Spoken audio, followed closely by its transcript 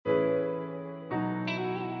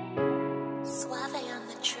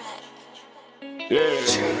Yeah.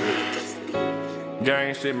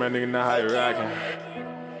 Gang shit, man, nigga, know how you rockin'.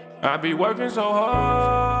 I be working so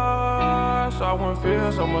hard, so I wouldn't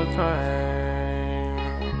feel so much pain.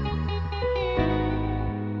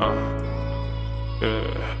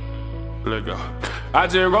 Yeah, let go. I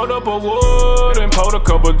just rolled up a wood and poured a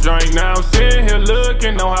couple drinks. Now I'm sitting here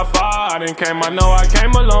looking on how far I done came. I know I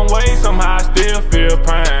came a long way, somehow I still feel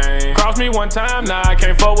pain. Crossed me one time, now I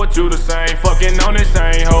can't fuck with you the same. Fucking on this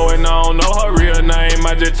same hoe and I don't know her real name.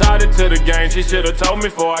 I just tied it to the game, she should've told me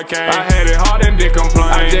before I came. I had it hard and did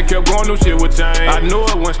complain, I just kept going, new shit would change. I knew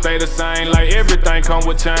it wouldn't stay the same, like everything come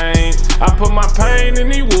with change. I put my pain in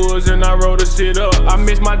these woods and I rolled the shit up. I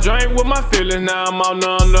mixed my drink with my feelings, now I'm all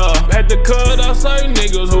numbed up. Had to cut out certain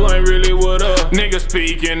niggas who ain't really with us. Niggas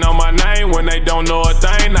speaking on my name when they don't know a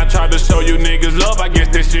thing. I tried to show you niggas love, I guess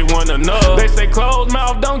this shit wasn't enough. They say closed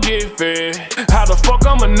mouth don't get fed. How the fuck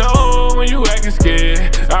I'ma know when you acting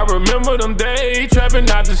scared? I remember them days trapping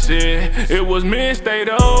out the shit. It was me and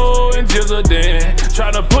Stato and Jizzle then.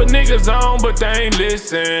 Try to put niggas on but they ain't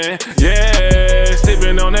listen. Yeah,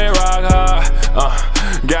 sipping on that rock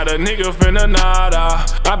hard. Got a nigga finna nada.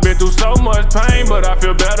 I been through so much pain, but I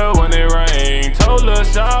feel better when it rain. Told her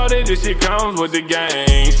shawty this shit comes with the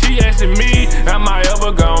game. She asking me, am I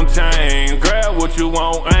ever gon' change? Grab what you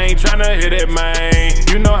want, I ain't tryna hit it, man.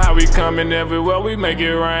 You know how we coming everywhere, we make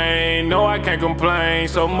it rain. No, I can't complain,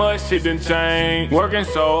 so much shit done changed. Working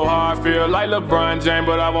so hard, feel like LeBron James,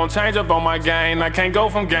 but I won't change up on my game. I can't go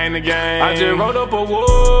from game to game. I just rolled up a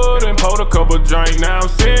wood and poured a couple drinks. Now I'm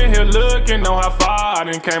sitting here looking on how far I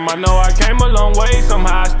done came. I know I came a long way,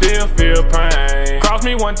 somehow I still feel pain. Crossed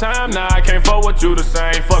me one time, now I can't fuck with you the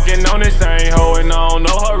same. Fucking on this same hoe and I don't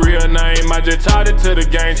know her real name. I just tied it to the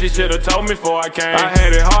game, she should've told me before I came. I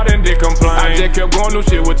had it hard and did complain, I just kept going, new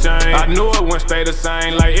shit would change. I knew it wouldn't stay the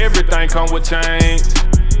same, like everything come with change.